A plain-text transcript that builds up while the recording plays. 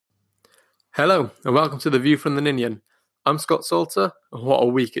Hello and welcome to The View from the Ninian. I'm Scott Salter and what a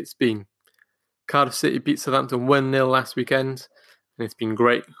week it's been. Cardiff City beat Southampton 1-0 last weekend and it's been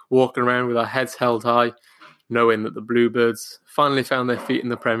great walking around with our heads held high knowing that the Bluebirds finally found their feet in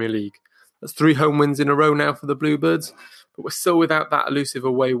the Premier League. That's 3 home wins in a row now for the Bluebirds, but we're still without that elusive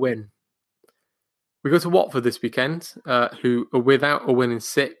away win. We go to Watford this weekend, who are without a win in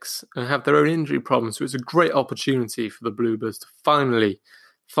 6 and have their own injury problems, so it's a great opportunity for the Bluebirds to finally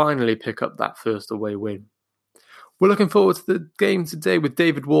pick up that first away win. We're looking forward to the game today with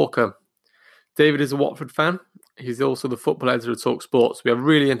David Walker. David is a Watford fan. He's also the football editor of Talk Sports. We have a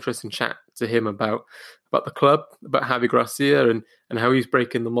really interesting chat to him about the club, about Javi Gracia and how he's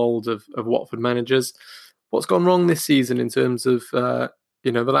breaking the mould of Watford managers. What's gone wrong this season in terms of the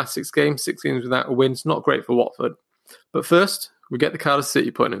last 6 games without a win. It's not great for Watford. But first, we get the Cardiff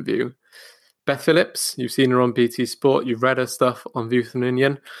City point of view. Beth Phillips, you've seen her on BT Sport, you've read her stuff on View from the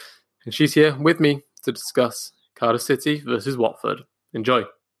Ninian, and she's here with me to discuss Cardiff City versus Watford. Enjoy.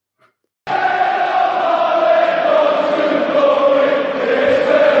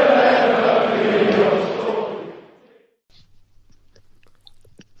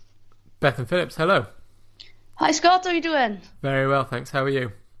 Beth and Phillips, hello. Hi Scott, how are you doing? Very well, thanks. How are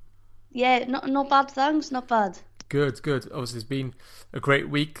you? Yeah, not bad, thanks, not bad. Good. Obviously, it's been a great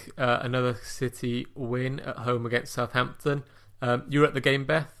week. Another City win at home against Southampton. You were at the game,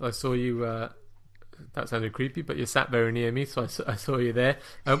 Beth. I saw you. That sounded creepy, but you sat very near me, so I saw you there.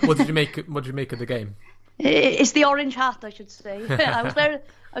 What did you make? What did you make of the game? It's the orange hat, I should say. I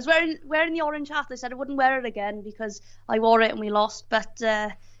was wearing the orange hat. I said I wouldn't wear it again because I wore it and we lost. But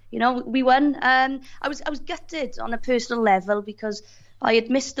we won. I was gutted on a personal level because I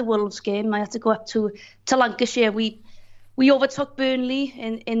had missed the Wolves game. I had to go up to Lancashire. We overtook Burnley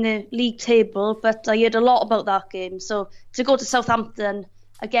in the league table, but I heard a lot about that game. So to go to Southampton,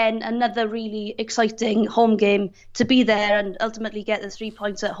 again, another really exciting home game, to be there and ultimately get the 3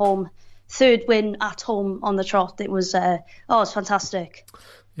 points at home. 3rd win at home on the trot. It was it's fantastic.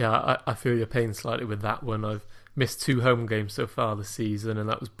 Yeah, I feel your pain slightly with that one. I've missed 2 home games so far this season, and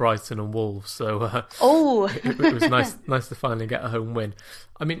that was Brighton and Wolves. So it was nice to finally get a home win.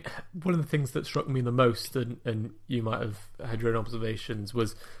 I mean, one of the things that struck me the most, and you might have had your own observations,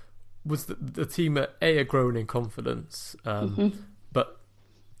 was that the team are growing in confidence, but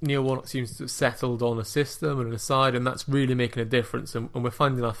Neil Warnock seems to have settled on a system and a side, and that's really making a difference, and we're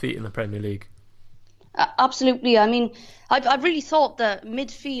finding our feet in the Premier League. Absolutely. I mean, I've really thought that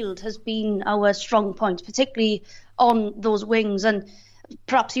midfield has been our strong point, particularly on those wings. And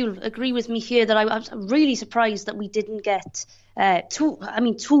perhaps you'll agree with me here that I was really surprised that we didn't get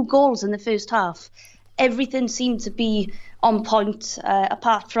 2 goals in the first half. Everything seemed to be on point,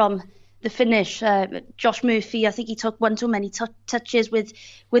 apart from the finish. Josh Murphy, I think he took one too many touches with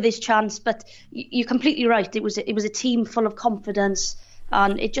his chance. But you're completely right. It was a team full of confidence.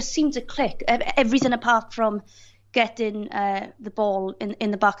 And it just seemed to click. Everything apart from getting the ball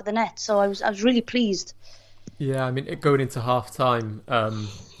in the back of the net. So I was really pleased. Yeah, I mean, going into half time,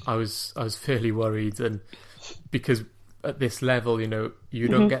 I was fairly worried, and because at this level, you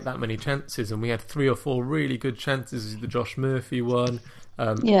don't get that many chances, and we had 3 or 4 really good chances. The Josh Murphy one,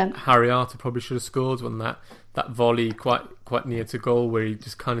 Harry Arter probably should have scored when that volley quite near to goal, where he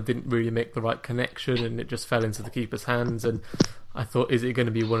just kind of didn't really make the right connection, and it just fell into the keeper's hands. And I thought, is it going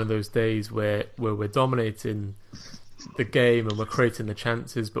to be one of those days where we're dominating the game and we're creating the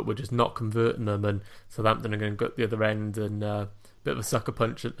chances, but we're just not converting them, and Southampton are going to go at the other end and bit of a sucker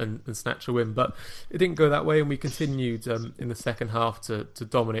punch and snatch a win? But it didn't go that way, and we continued in the second half to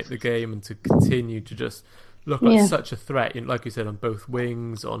dominate the game and to continue to just look like such a threat. Like you said, on both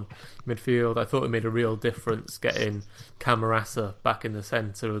wings, on midfield. I thought it made a real difference getting Camarasa back in the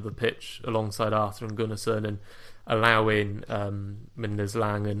centre of the pitch alongside Arthur and Gunnarsson, and allowing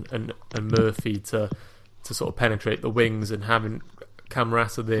Mendes-Lang and Murphy to sort of penetrate the wings, and having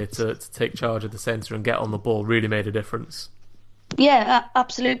Camarasa there to take charge of the centre and get on the ball really made a difference. Yeah,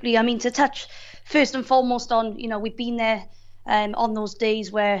 absolutely. I mean, to touch first and foremost on, we've been there on those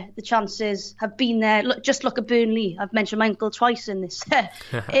days where the chances have been there. Just look at Burnley. I've mentioned my uncle twice in this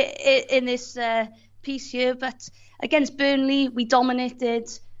in this piece here, but against Burnley we dominated,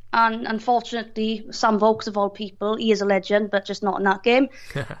 and unfortunately Sam Vokes, of all people, he is a legend, but just not in that game.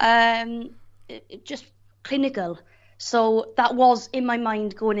 Just clinical. So that was in my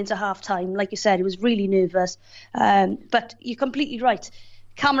mind going into half time. Like you said, it was really nervous. But you're completely right.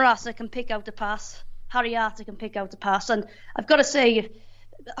 Camarasa can pick out the pass. Harry Arter can pick out the pass. And I've got to say,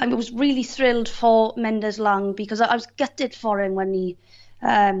 I was really thrilled for Mendes-Lang, because I was gutted for him when he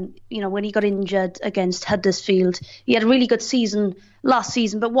when he got injured against Huddersfield. He had a really good season last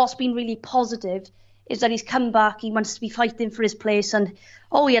season, but what's been really positive is that he's come back. He wants to be fighting for his place, and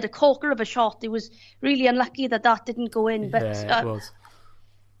he had a corker of a shot. It was really unlucky that didn't go in. But it was.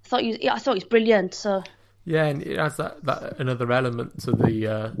 I thought he's brilliant. So yeah, and it adds that another element to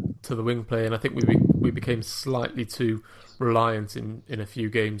the wing play, and I think we became slightly too reliant in a few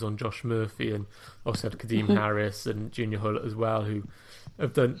games on Josh Murphy, and also had Kadeem Harris and Junior Hoylett as well, who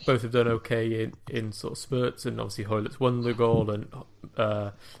have done okay in sort of spurts, and obviously Hoylett's won the goal and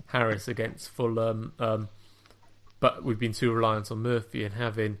Harris against Fulham, but we've been too reliant on Murphy, and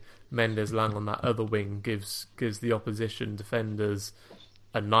having Mendes Lang on that other wing gives the opposition defenders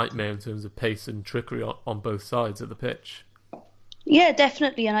a nightmare in terms of pace and trickery on both sides of the pitch. Yeah,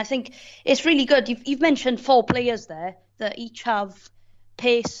 definitely, and I think it's really good. You've mentioned 4 players there that each have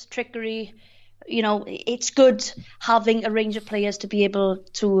pace, trickery. It's good having a range of players to be able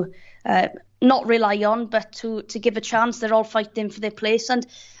to not rely on, but to give a chance. They're all fighting for their place, and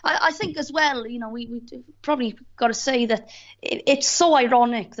I think as well, we probably got to say that it's so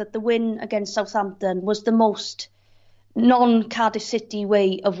ironic that the win against Southampton was the most non-Cardiff City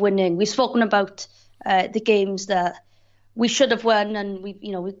way of winning. We've spoken about the games that we should have won, and we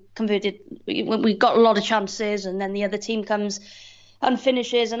converted. We got a lot of chances, and then the other team comes and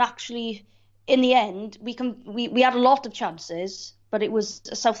finishes. And actually, in the end, we had a lot of chances, but it was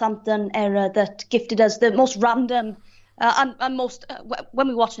a Southampton error that gifted us the most random and most when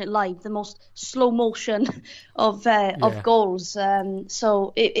we were watching it live, the most slow motion of goals.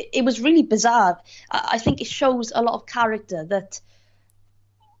 So it was really bizarre. I think it shows a lot of character that.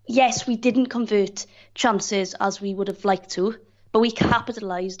 Yes, we didn't convert chances as we would have liked to, but we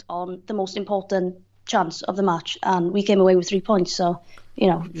capitalised on the most important chance of the match, and we came away with 3 points. So,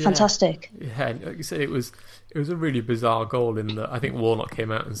 fantastic. Yeah, and like you say, it was a really bizarre goal in that I think Warnock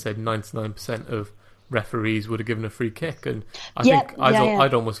came out and said 99% of referees would have given a free kick, and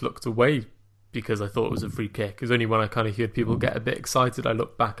I'd almost looked away because I thought it was a free kick. Because only when I kind of heard people get a bit excited, I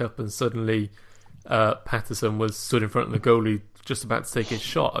looked back up and suddenly Patterson was stood in front of the goalie just about to take his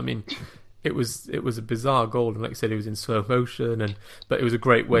shot. I mean, it was a bizarre goal, and like I said, it was in slow motion, but it was a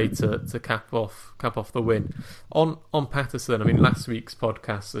great way to cap off the win. On Patterson, I mean, last week's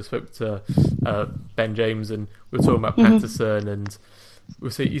podcast I spoke to Ben James, and we were talking about Patterson, and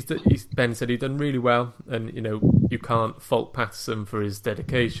Ben said he'd done really well, and you can't fault Patterson for his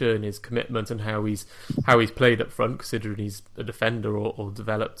dedication, his commitment, and how he's played up front, considering he's a defender or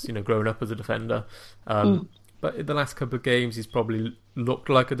developed, growing up as a defender. But in the last couple of games, he's probably looked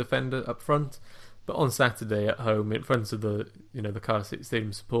like a defender up front. But on Saturday at home, in front of the Cardiff City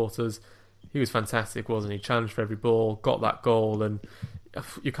Stadium supporters, he was fantastic, wasn't he? Challenged for every ball, got that goal, and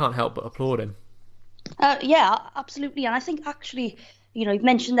you can't help but applaud him. Yeah, absolutely. And I think actually, you've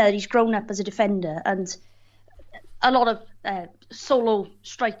mentioned there that he's grown up as a defender, and a lot of solo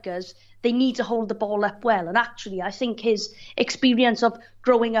strikers, they need to hold the ball up well. And actually, I think his experience of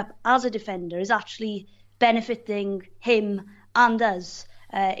growing up as a defender is actually benefiting him and us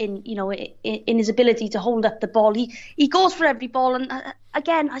in his ability to hold up the ball. He goes for every ball, and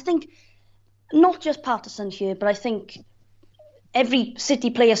again, I think not just Patterson here, but I think every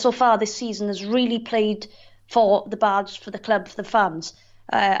City player so far this season has really played for the badge, for the club, for the fans.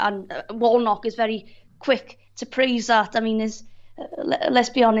 And Warnock is very quick to praise that. I mean, let's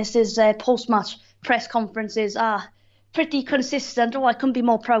be honest, his post-match press conferences are pretty consistent. I couldn't be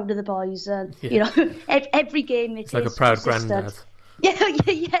more proud of the boys. Every game it's like a proud granddad. Yeah,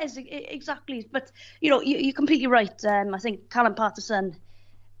 yes, exactly. But you're completely right. I think Callum Patterson,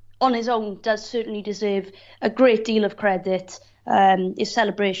 on his own, does certainly deserve a great deal of credit. His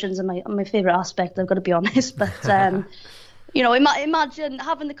celebrations are my favourite aspect, I've got to be honest. But imagine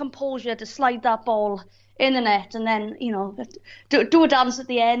having the composure to slide that ball in the net, and then do a dance at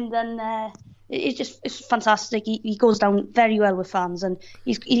the end, and it's fantastic. He goes down very well with fans, and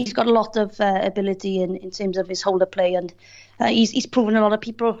he's got a lot of ability in terms of his hold-up play, and he's proven a lot of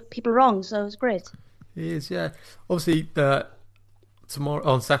people wrong. So it's great. He is, yeah. Obviously,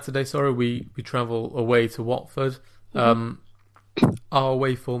 on Saturday, we travel away to Watford. Our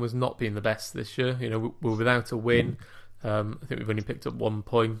away form has not been the best this year. We're without a win. I think we've only picked up 1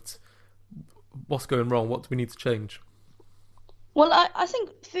 point. What's going wrong? What do we need to change? Well, I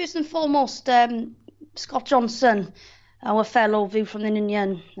think first and foremost, Scott Johnson, our fellow View from the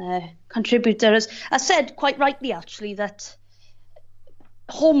Ninian contributor, has said quite rightly, actually, that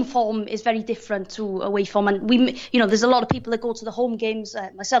home form is very different to away form. And there's a lot of people that go to the home games,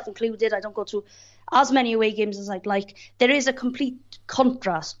 myself included. I don't go to as many away games as I'd like. There is a complete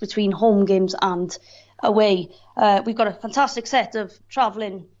contrast between home games and away. We've got a fantastic set of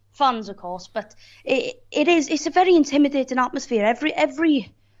travelling fans, of course, but it's a very intimidating atmosphere.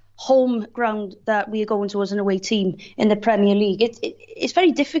 Every home ground that we are going to as an away team in the Premier League, it's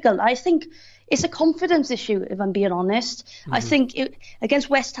very difficult. I think it's a confidence issue, if I'm being honest. Mm-hmm. I think against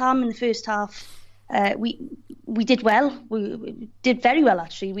West Ham in the first half, we did well. We did very well,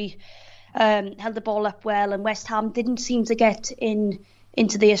 actually. We held the ball up well, and West Ham didn't seem to get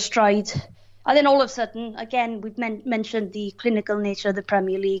into their stride. And then all of a sudden, again, we've mentioned the clinical nature of the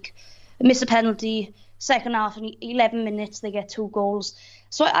Premier League. Miss a penalty, second half, in 11 minutes, they get 2 goals.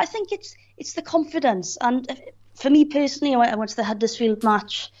 So I think it's the confidence. And for me personally, I went to the Huddersfield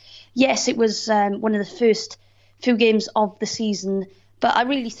match. Yes, it was one of the first few games of the season, but I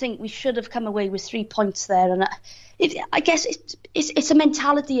really think we should have come away with 3 points there. And I guess it's a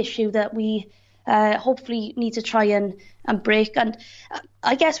mentality issue that we hopefully need to try and break. And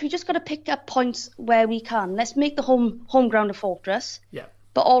I guess we just got to pick up points where we can. Let's make the home ground a fortress. Yeah.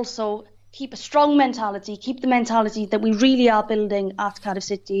 But also keep a strong mentality, keep the mentality that we really are building at Cardiff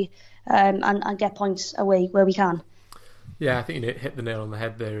City, and get points away where we can. Yeah, I think you hit the nail on the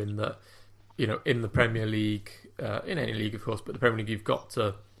head there in that, in the Premier League, in any league, of course, but the Premier League, you've got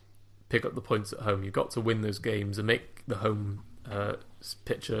to pick up the points at home. You've got to win those games and make the home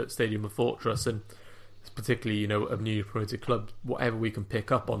pitcher stadium a fortress. And particularly, a newly promoted club, whatever we can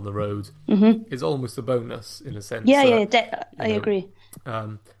pick up on the road is almost a bonus in a sense. I agree.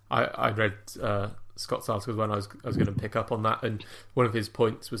 I read Scott's article when I was going to pick up on that, and one of his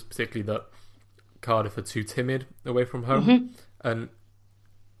points was particularly that Cardiff are too timid away from home, and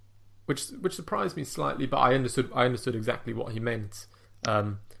which surprised me slightly, but I understood exactly what he meant.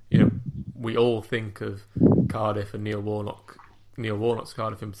 We all think of Cardiff and Neil Warnock's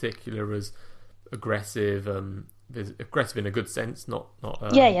Cardiff in particular as aggressive, aggressive in a good sense, not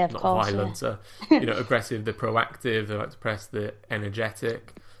violent. Yeah. Aggressive, they're proactive, they like to press, they're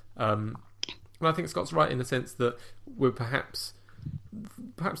energetic. And I think Scott's right in the sense that we're perhaps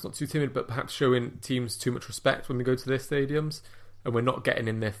not too timid, but perhaps showing teams too much respect when we go to their stadiums, and we're not getting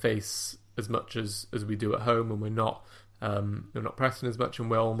in their face as much as we do at home, and we're not pressing as much, and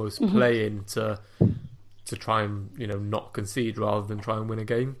we're almost playing to try and not concede rather than try and win a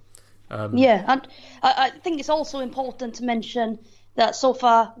game. And I think it's also important to mention that so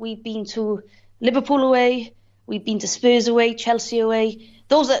far we've been to Liverpool away, we've been to Spurs away, Chelsea away.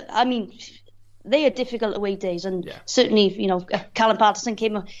 They are difficult away days, and certainly, Callum Patterson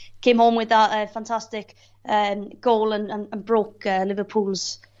came home with that fantastic goal and broke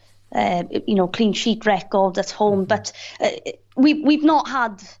Liverpool's clean sheet record at home. But we've not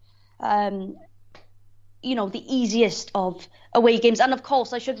had the easiest of away games. And of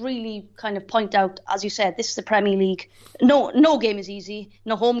course, I should really kind of point out, as you said, this is the Premier League. No game is easy.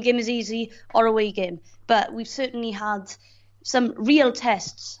 No home game is easy or away game. But we've certainly had some real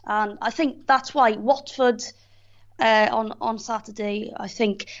tests. And I think that's why Watford on Saturday, I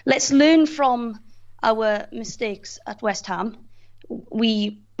think, let's learn from our mistakes at West Ham.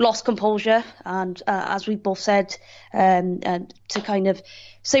 We lost composure, and as we both said, to kind of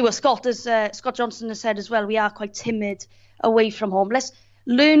say what Scott Johnson has said as well, we are quite timid away from home. Let's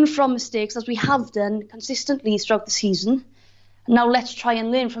learn from mistakes, as we have done consistently throughout the season. Now let's try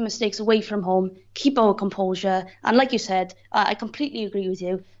and learn from mistakes away from home, keep our composure, and like you said, I completely agree with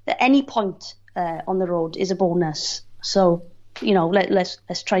you that any point on the road is a bonus. So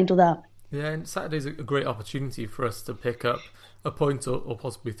let's try and do that. Yeah, and Saturday's a great opportunity for us to pick up a point or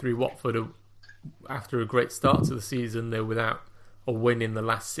possibly 3. Watford, after a great start to the season, they're without a win in the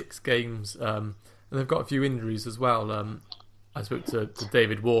last 6 games, and they've got a few injuries as well. I spoke to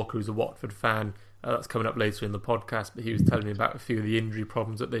David Walker, who's a Watford fan. That's coming up later in the podcast, but he was telling me about a few of the injury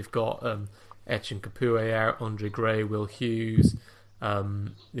problems that they've got. Etchin Kapue out, Andre Gray, Will Hughes.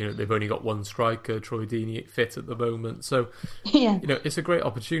 They've only got one striker, Troy Deeney, fit at the moment. So, it's a great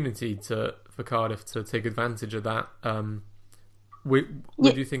opportunity for Cardiff to take advantage of that. Where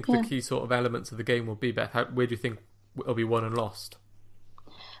do you think the key sort of elements of the game will be, Beth? Where do you think it'll be won and lost?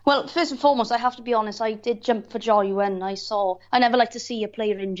 Well, first and foremost, I have to be honest, I did jump for joy when I never like to see a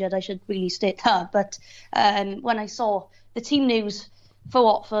player injured, I should really state that, but when I saw the team news for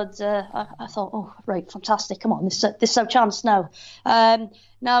Watford, I thought, oh, right, fantastic, come on, this is our chance now.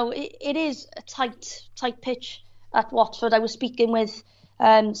 Now, it is a tight pitch at Watford. I was speaking with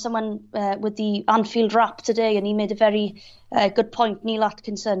someone with the Anfield Wrap today, and he made a very good point, Neil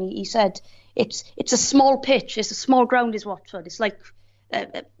Atkinson. He said, it's a small pitch, it's a small ground is Watford. It's like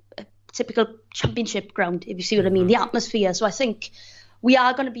a typical championship ground, if you see what I mean, the atmosphere. So I think we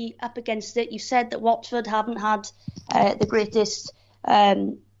are going to be up against it. You said that Watford haven't had the greatest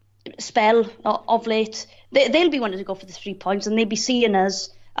spell of late, they'll be wanting to go for the 3 points, and they'll be seeing us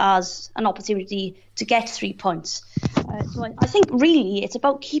as an opportunity to get 3 points. So I think really it's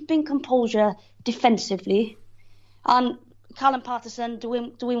about keeping composure defensively, and Callum Paterson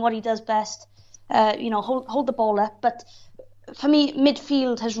doing what he does best. Hold the ball up. But for me,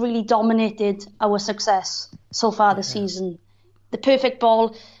 midfield has really dominated our success so far this season. The perfect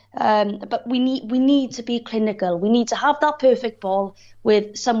ball, but we need to be clinical. We need to have that perfect ball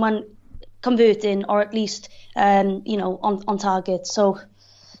with someone converting, or at least on target. So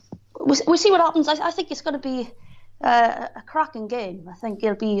we'll see what happens. I think it's going to be a cracking game. I think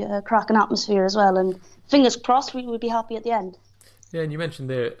it'll be a cracking atmosphere as well, and fingers crossed we will be happy at the end. Yeah, and you mentioned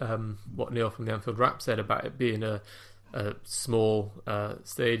there what Neil from the Anfield Wrap said about it being a small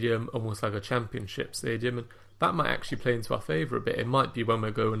stadium, almost like a championship stadium, and that might actually play into our favour a bit. It might be when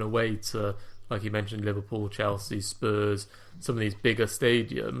we're going away to, like you mentioned, Liverpool, Chelsea, Spurs, some of these bigger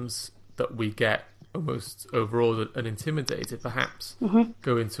stadiums, that we get almost overawed and intimidated, perhaps,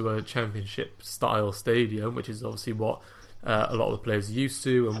 go into a championship style stadium, which is obviously what a lot of the players are used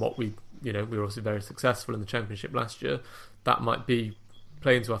to, and what we were obviously very successful in the championship last year. That might be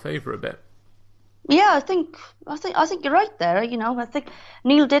playing to our favour a bit. Yeah, I think you're right there. I think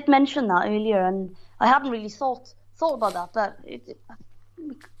Neil did mention that earlier, and I hadn't really thought about that, but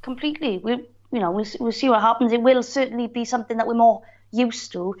completely. We'll see what happens. It will certainly be something that we're more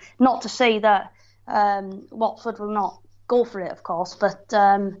used to. Not to say that Watford will not go for it, of course, but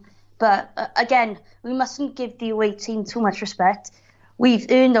again, we mustn't give the away team too much respect. We've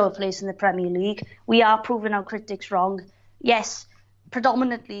earned our place in the Premier League. We are proving our critics wrong. Yes,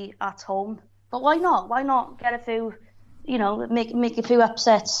 predominantly at home, but why not? Why not get a few, make a few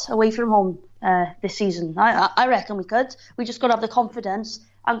upsets away from home this season? I reckon we could. We just got to have the confidence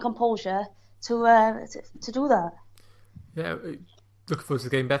and composure to do that. Yeah, looking forward to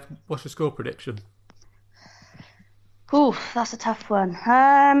the game, Beth. What's your score prediction? Ooh, that's a tough one.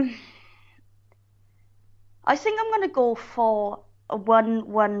 I think I'm going to go for a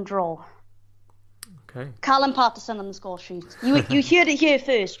 1-1 draw. Okay. Callum Paterson on the score sheet. You heard it here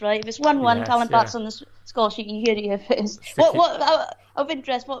first, right? If it's 1-1, yes, Callum Paterson on the score sheet, you heard it here first. What of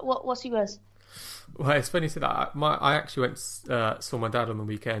interest? What's yours? Well, it's funny you said that. I actually went saw my dad on the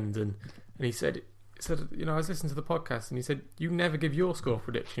weekend, and he said, I was listening to the podcast, and he said, you never give your score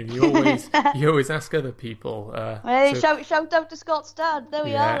prediction. You always ask other people. Hey, shout out to Scott's dad. There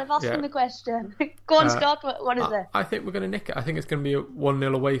we are. I've asked him a question. Go on, Scott. What is it? I think we're going to nick it. I think it's going to be a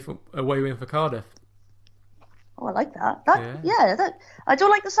 1-0 away win for Cardiff. Oh, I like that. I don't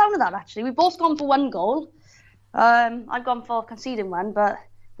like the sound of that, actually. We've both gone for 1 goal. I've gone for conceding 1, but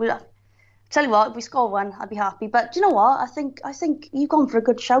tell you what, if we score 1, I'd be happy. But do you know what? I think you've gone for a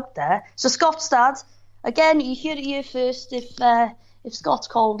good shout there. So Scott's dad, again, you heard it here first. If Scott's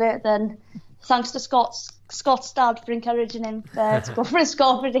called it, then thanks to Scott's dad for encouraging him to go for a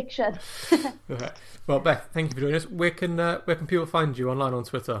score prediction. Okay. Well, Beth, thank you for joining us. Where can people find you online on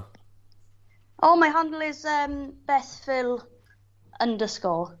Twitter? Oh, my handle is BethPhil_.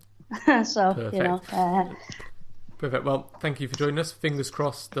 So, perfect. Perfect. Well, thank you for joining us. Fingers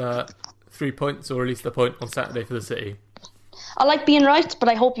crossed 3 points, or at least a point on Saturday for the City. I like being right, but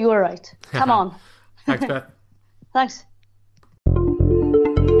I hope you are right. Come on. Thanks, Beth. Thanks.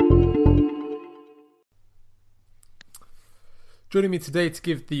 Joining me today to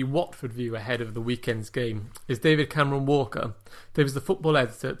give the Watford view ahead of the weekend's game is David Cameron Walker. David's the football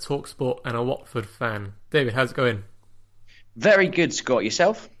editor at TalkSport and a Watford fan. David, how's it going? Very good, Scott.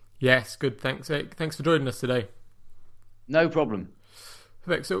 Yourself? Yes, good. Thanks. Thanks for joining us today. No problem.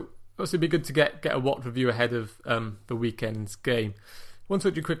 Perfect. So, obviously, it'd be good to get a Watford view ahead of the weekend's game. I want to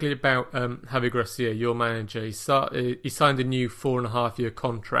talk to you quickly about Javi Gracia, your manager. He signed a new 4.5-year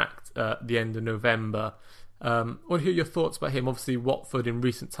contract at the end of November. I want to hear your thoughts about him. Obviously, Watford in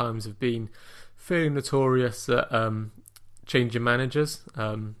recent times have been fairly notorious at changing managers.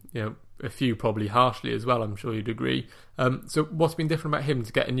 A few probably harshly as well, I'm sure you'd agree. So what's been different about him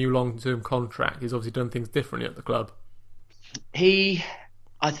to get a new long-term contract? He's obviously done things differently at the club. He,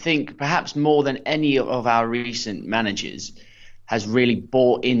 I think, perhaps more than any of our recent managers, has really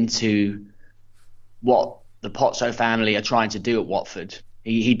bought into what the Pozzo family are trying to do at Watford.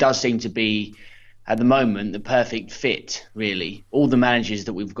 He does seem to be, at the moment, the perfect fit, really. All the managers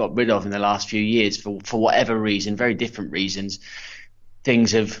that we've got rid of in the last few years, for whatever reason, very different reasons,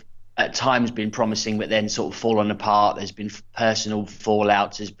 things have at times been promising but then sort of fallen apart. There's been personal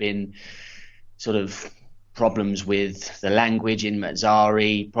fallouts. There's been sort of problems with the language in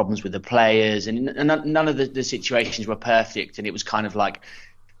Mazzari, problems with the players, and none of the situations were perfect, and it was kind of like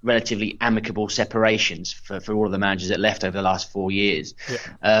relatively amicable separations for all of the managers that left over the last 4 years.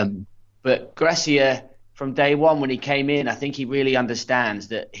 Yeah. But Gracia, from day one when he came in, I think he really understands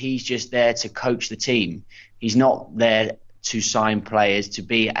that he's just there to coach the team. He's not there to sign players to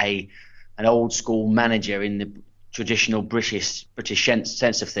be an old school manager in the traditional British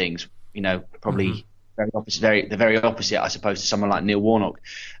sense of things. Probably the very opposite, I suppose, to someone like Neil Warnock.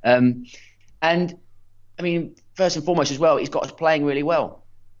 And I mean, first and foremost as well, he's got us playing really well.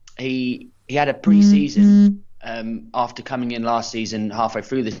 He had a pre-season after coming in last season, halfway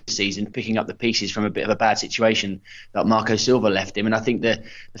through the season, picking up the pieces from a bit of a bad situation that Marco Silva left him. And I think the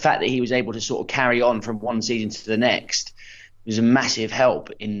fact that he was able to sort of carry on from one season to the next was a massive help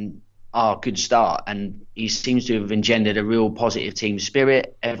in our good start. And he seems to have engendered a real positive team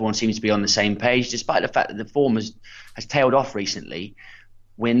spirit. Everyone seems to be on the same page, despite the fact that the form has tailed off recently.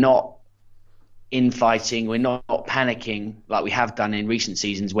 We're not infighting, we're not panicking like we have done in recent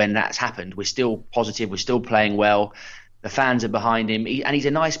seasons when that's happened. We're still positive, we're still playing well, the fans are behind him, and he's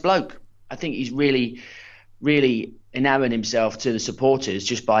a nice bloke. I think he's really, really enamoured himself to the supporters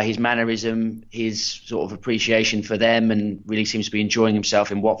just by his mannerism, his sort of appreciation for them, and really seems to be enjoying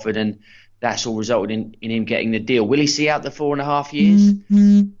himself in Watford, and that's all resulted in him getting the deal. Will he see out the 4.5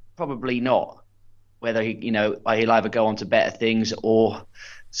 years? Probably not. Whether he'll either go on to better things or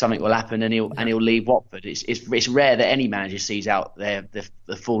something will happen and he'll leave Watford. It's rare that any manager sees out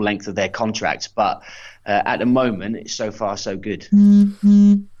the full length of their contract, but at the moment, it's so far so good.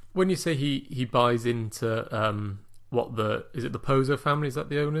 When you say he buys into is it the Pozzo family? Is that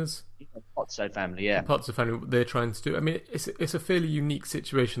the owners? Pozzo family, yeah. The Pozzo family, what they're trying to do. I mean, it's a fairly unique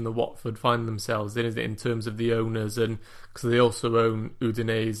situation that Watford find themselves in, isn't it, in terms of the owners, and because they also own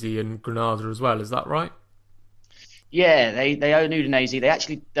Udinese and Granada as well. Is that right? Yeah, they own Udinese. They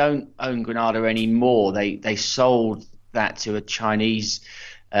actually don't own Granada anymore. They sold that to a Chinese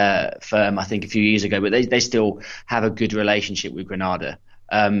firm, I think, a few years ago. But they still have a good relationship with Granada.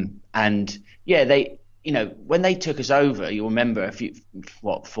 And yeah, when they took us over, you'll remember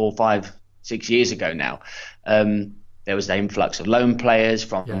 4, 5, 6 years ago now. There was the influx of loan players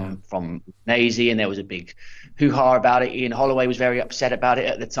from Udinese, and there was a big hoo-ha about it. Ian Holloway was very upset about it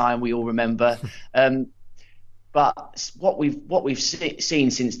at the time. We all remember. But what we've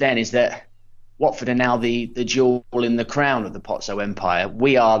seen since then is that Watford are now the jewel in the crown of the Pozzo empire.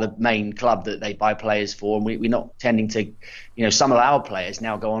 We are the main club that they buy players for, and we're not tending to, some of our players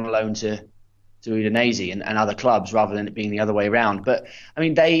now go on loan to Udinese and other clubs rather than it being the other way around. But I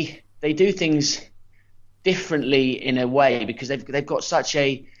mean, they do things differently in a way because they've got such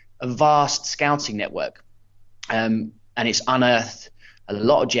a vast scouting network, and it's unearthed a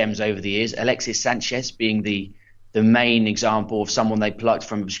lot of gems over the years. Alexis Sanchez being the main example of someone they plucked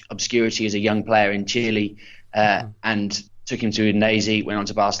from obscurity as a young player in Chile and took him to Udinese, went on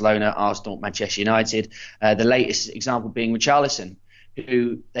to Barcelona, Arsenal, Manchester United. The latest example being Richarlison,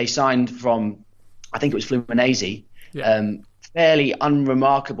 who they signed from, I think it was Fluminense, fairly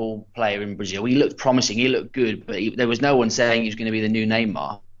unremarkable player in Brazil. He looked promising, he looked good, but there was no one saying he was going to be the new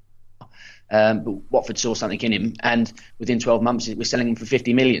Neymar. But Watford saw something in him, and within 12 months, we're selling him for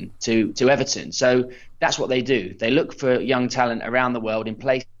 50 million to Everton. So that's what they do. They look for young talent around the world in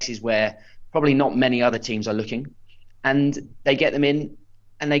places where probably not many other teams are looking, and they get them in,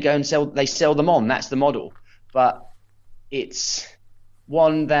 and they go and sell. They sell them on. That's the model, but it's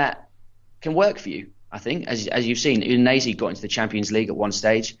one that can work for you. I think, as you've seen, Udinese got into the Champions League at one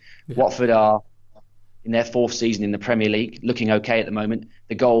stage. Yeah. Watford are in their 4th season in the Premier League, looking okay at the moment.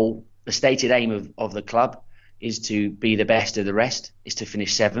 The stated aim of the club is to be the best of the rest, is to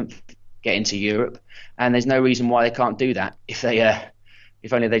finish 7th, get into Europe, and there's no reason why they can't do that. If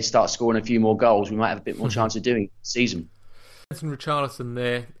only they'd start scoring a few more goals, we might have a bit more chance of doing it this season. Richarlison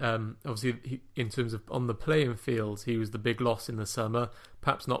there, obviously in terms of on the playing field, he was the big loss in the summer,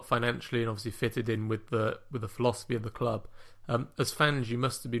 perhaps not financially, and obviously fitted in with the philosophy of the club. As fans, you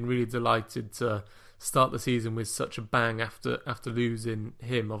must have been really delighted to start the season with such a bang after losing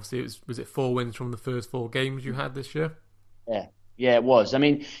him. Obviously, was it 4 wins from the first 4 games you had this year? Yeah, it was. I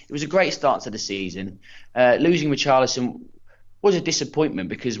mean, it was a great start to the season. Losing Richarlison was a disappointment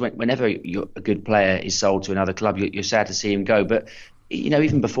because whenever a good player is sold to another club, you're sad to see him go. But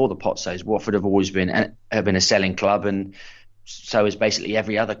even before the Pozzos, Watford have always been a selling club, and so is basically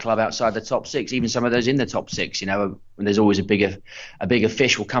every other club outside the top 6. Even some of those in the top 6, when there's always a bigger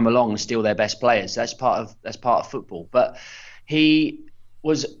fish will come along and steal their best players. That's part of football. But he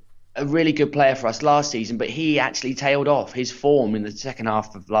was a really good player for us last season, but he actually tailed off. His form in the second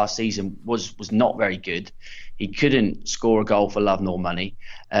half of last season was not very good. He couldn't score a goal for love nor money.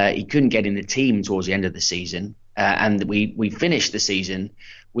 He couldn't get in the team towards the end of the season. and we finished the season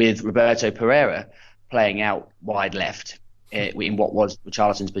with Roberto Pereira playing out wide left in what was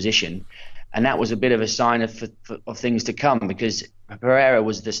Richarlison's position. And that was a bit of a sign of things to come, because Pereira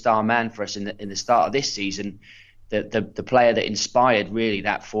was the star man for us in the start of this season, the player that inspired really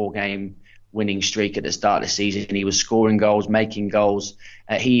that 4-game winning streak at the start of the season. He was scoring goals, making goals.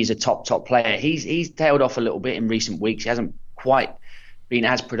 He's a top player. He's tailed off a little bit in recent weeks. He hasn't quite been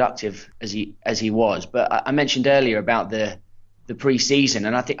as productive as he was. But I mentioned earlier about the pre-season,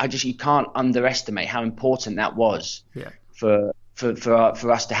 and I think you can't underestimate how important that was for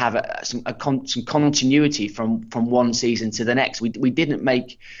us to have some continuity from one season to the next. We didn't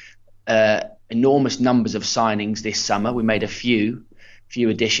make enormous numbers of signings this summer. We made a few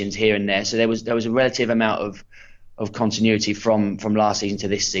additions here and there, so there was a relative amount of continuity from last season to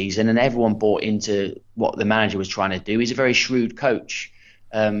this season, and everyone bought into what the manager was trying to do. He's a very shrewd coach,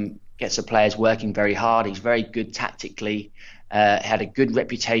 gets the players working very hard. He's very good tactically, had a good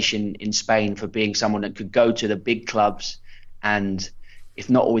reputation in Spain for being someone that could go to the big clubs and, if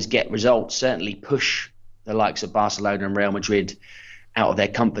not always get results, certainly push the likes of Barcelona and Real Madrid out of their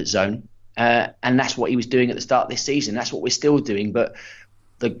comfort zone. And that's what he was doing at the start of this season. That's what we're still doing. But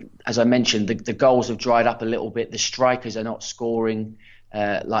as I mentioned, the goals have dried up a little bit. The strikers are not scoring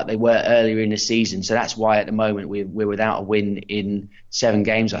like they were earlier in the season. So that's why at the moment we're without a win in 7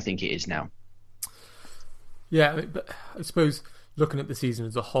 games, I think it is now. Yeah, but I suppose looking at the season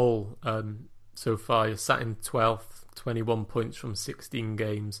as a whole, so far you're sat in 12th, 21 points from 16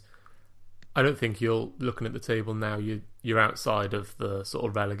 games. I don't think you're looking at the table now. You're outside of the sort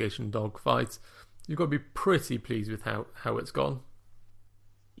of relegation dogfights. You've got to be pretty pleased with how it's gone.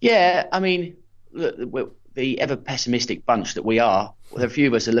 Yeah, I mean, look, the ever pessimistic bunch that we are, a few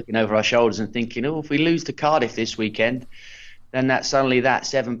of us are looking over our shoulders and thinking, if we lose to Cardiff this weekend, then that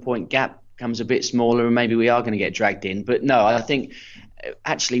 7-point gap becomes a bit smaller and maybe we are going to get dragged in. But no, I think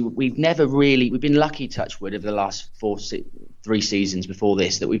actually we've been lucky, touch wood, over the last 3 seasons before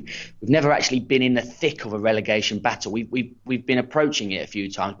this, that we've never actually been in the thick of a relegation battle. We've been approaching it a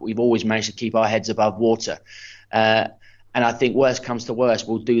few times, but we've always managed to keep our heads above water. And I think worst comes to worst,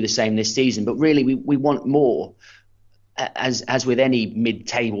 we'll do the same this season. But really, we want more. As with any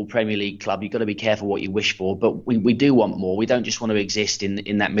mid-table Premier League club, you've got to be careful what you wish for. But we do want more. We don't just want to exist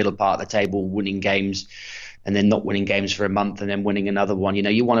in that middle part of the table, winning games and then not winning games for a month and then winning another one.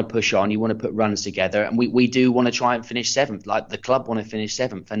 You want to push on. You want to put runs together. And we do want to try and finish 7th, like the club want to finish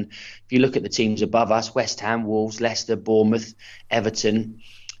 7th. And if you look at the teams above us, West Ham, Wolves, Leicester, Bournemouth, Everton,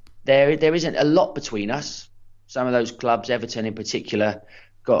 there isn't a lot between us. Some of those clubs, Everton in particular,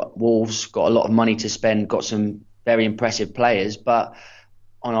 Wolves got a lot of money to spend, got some very impressive players, but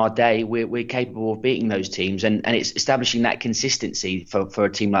on our day we're capable of beating those teams, and it's establishing that consistency for a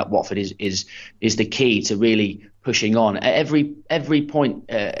team like Watford is the key to really pushing on. At every point,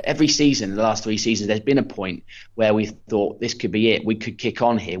 every season, the last 3 seasons, there's been a point where we thought this could be it. We could kick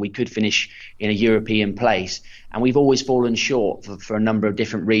on here. We could finish in a European place, and we've always fallen short for a number of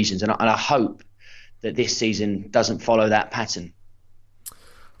different reasons. And I hope that this season doesn't follow that pattern.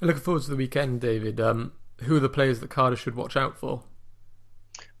 Looking forward to the weekend, David. Who are the players that Cardiff should watch out for?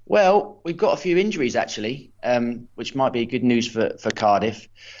 Well, we've got a few injuries actually, which might be good news for Cardiff.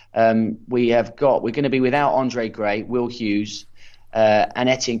 We're going to be without Andre Gray, Will Hughes, and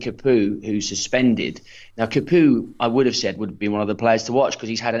Etienne Capoue, who's suspended. Now, Capoue, I would have said, would be one of the players to watch because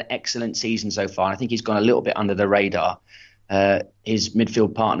he's had an excellent season so far. And I think he's gone a little bit under the radar. His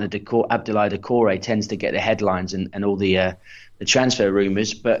midfield partner, Abdoulaye Doucouré, tends to get the headlines and all the transfer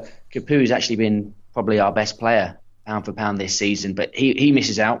rumours. But Capoue's actually been probably our best player pound for pound this season. But he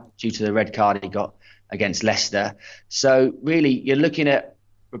misses out due to the red card he got against Leicester. So really, you're looking at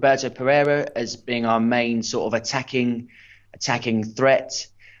Roberto Pereira as being our main sort of attacking threat.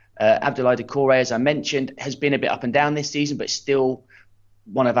 Abdoulaye Doucouré, as I mentioned, has been a bit up and down this season, but still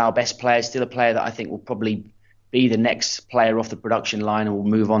one of our best players, still a player that I think will probably be the next player off the production line and will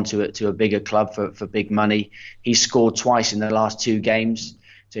move on to a bigger club for big money. He's scored twice in the last 2 games,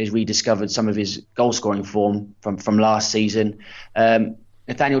 so he's rediscovered some of his goal-scoring form from last season.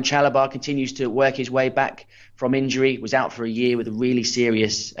 Nathaniel Chalobah continues to work his way back from injury, was out for a year with a really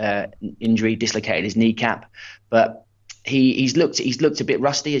serious injury, dislocated his kneecap. But he's looked a bit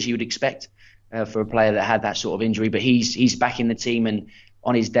rusty, as you would expect for a player that had that sort of injury. But he's back in the team and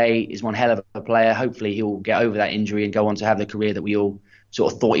on his day is one hell of a player. Hopefully he'll get over that injury and go on to have the career that we all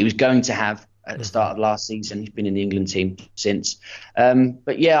sort of thought he was going to have at the start of last season. He's been in the England team since.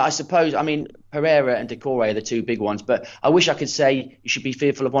 But yeah, I suppose, Pereira and Doucouré are the 2 big ones. But I wish I could say you should be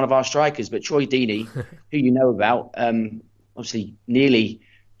fearful of one of our strikers. But Troy Deeney, who you know about, obviously nearly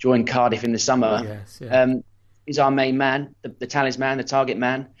joined Cardiff in the summer. Yes, yeah. is our main man, the talisman, the target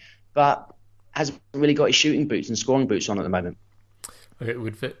man, but hasn't really got his shooting boots and scoring boots on at the moment. It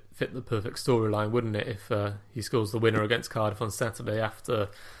would fit the perfect storyline, wouldn't it, if he scores the winner against Cardiff on Saturday after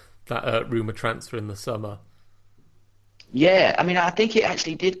that rumour transfer in the summer. Yeah, I mean, I think it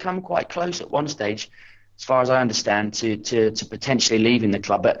actually did come quite close at one stage, as far as I understand, to potentially leaving the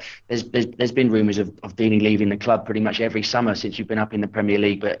club. But there's been rumours of Deeney leaving the club pretty much every summer since you've been up in the Premier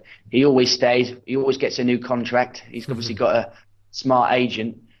League. But he always stays. He always gets a new contract. He's obviously got a smart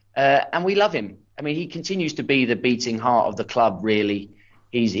agent, and we love him. I mean, he continues to be the beating heart of the club. Really,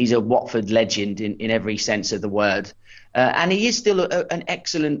 he's a Watford legend in every sense of the word, and he is still an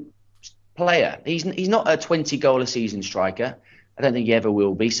excellent player. He's not a 20 goal a season striker. I don't think he ever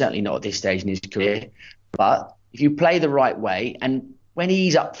will be, certainly not at this stage in his career. But if you play the right way, and when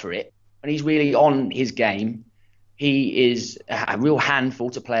he's up for it, when he's really on his game, he is a real handful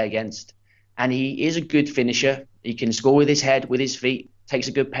to play against. And he is a good finisher. He can score with his head, with his feet, takes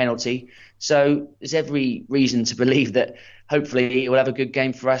a good penalty. So there's every reason to believe that hopefully he will have a good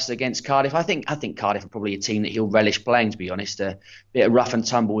game for us against Cardiff. I think Cardiff are probably a team that he'll relish playing, to be honest. A bit of rough and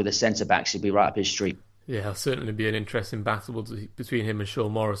tumble with the centre-backs. He'll be right up his street. Yeah, it'll certainly be an interesting battle between him and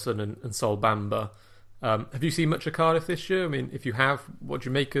Sean Morrison and Sol Bamba. Have you seen much of Cardiff this year? I mean, if you have, what do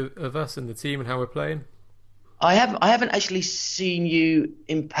you make of us and the team and how we're playing? I haven't actually seen you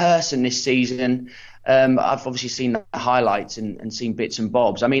in person this season. I've obviously seen the highlights and seen bits and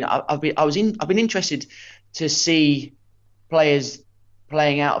bobs. I mean, I've been interested to see players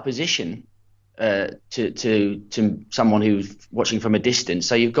playing out of position to someone who's watching from a distance.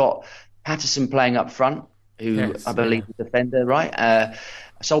 So you've got Patterson playing up front, who yes, I believe is a defender, right?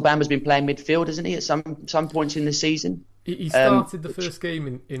 Sol Bamba's been playing midfield, hasn't he, at some points in the season? He started the first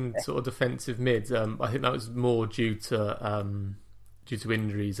game in sort of defensive mid. I think that was more due to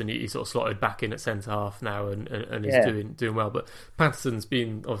injuries, and he sort of slotted back in at centre half now and is doing well. But Patterson's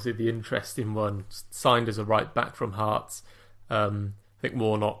been obviously the interesting one, signed as a right back from Hearts. I think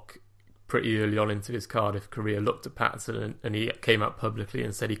Warnock, pretty early on into his Cardiff career, looked at Patterson and he came out publicly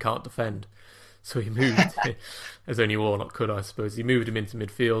and said he can't defend. So he moved, as only Warnock could, I suppose. He moved him into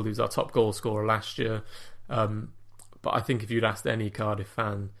midfield. He was our top goal scorer last year. But I think if you'd asked any Cardiff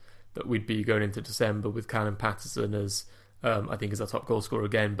fan that we'd be going into December with Callum Patterson as, I think, as our top goal scorer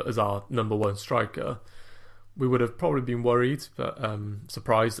again, but as our number one striker, we would have probably been worried, but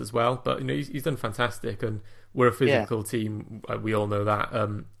surprised as well. But he's done fantastic, and we're a physical team. We all know that,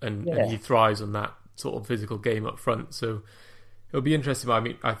 and he thrives on that sort of physical game up front. So it'll be interesting. I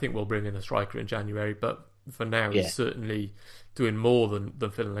mean, I think we'll bring in a striker in January, but for now, he's certainly doing more than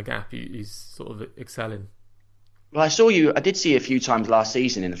filling the gap. He's sort of excelling. Well, I did see you a few times last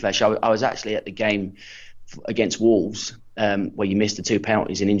season in the flesh. I was actually at the game against Wolves, where you missed the 2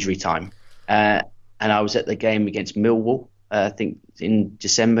 penalties in injury time. And I was at the game against Millwall, I think in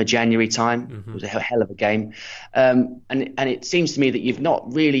January time. Mm-hmm. It was a hell of a game. And it seems to me that you've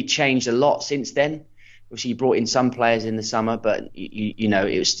not really changed a lot since then. Obviously, you brought in some players in the summer, but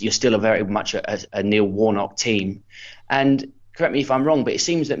you're still a very much a Neil Warnock team. And correct me if I'm wrong, but it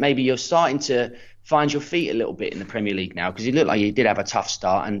seems that maybe you're starting to find your feet a little bit in the Premier League now, because you look like you did have a tough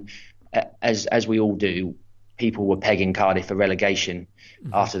start, and as we all do, people were pegging Cardiff for relegation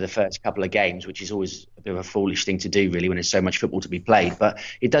after the first couple of games, which is always a bit of a foolish thing to do, really, when there's so much football to be played. But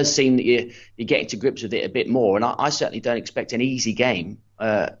it does seem that you're getting to grips with it a bit more, and I certainly don't expect an easy game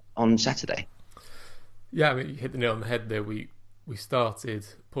on Saturday. Yeah, I mean, you hit the nail on the head there. We started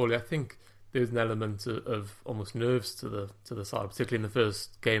poorly. I think there's an element of almost nerves to the side, particularly in the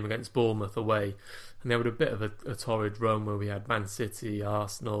first game against Bournemouth away. And there was a bit of a torrid run where we had Man City,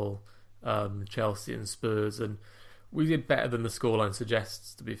 Arsenal, Chelsea and Spurs, and we did better than the scoreline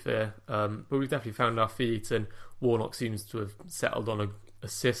suggests, to be fair. But we've definitely found our feet, and Warnock seems to have settled on a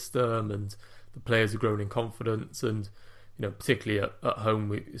system, and the players have grown in confidence, and particularly at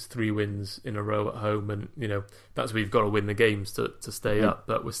home, it's 3 wins in a row at home, and that's where you've got to win the games to stay up.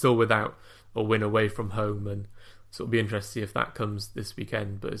 But we're still without a win away from home, and so it'll be interesting to see if that comes this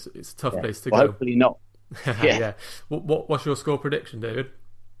weekend. But it's a tough place to go. Hopefully not. Yeah. What's your score prediction, David?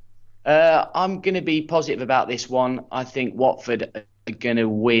 I'm going to be positive about this one. I think Watford are going to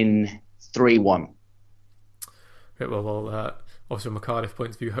win 3-1. Right, well, obviously from a Cardiff point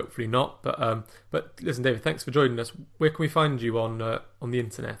of view, hopefully not. But listen, David, thanks for joining us. Where can we find you on the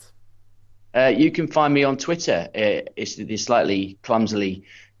internet? You can find me on Twitter. It's slightly clumsily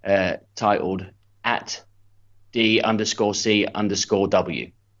titled @D_C_W.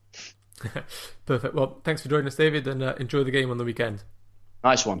 Perfect. Well, thanks for joining us, David, and enjoy the game on the weekend.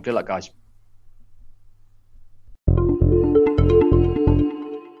 Nice one. Good luck, guys.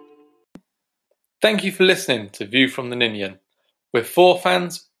 Thank you for listening to View from the Ninian. We're for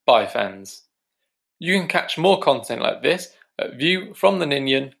fans, by fans. You can catch more content like this at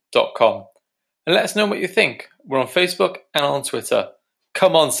viewfromtheninian.com. And let us know what you think. We're on Facebook and on Twitter.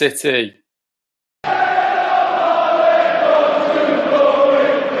 Come on, City!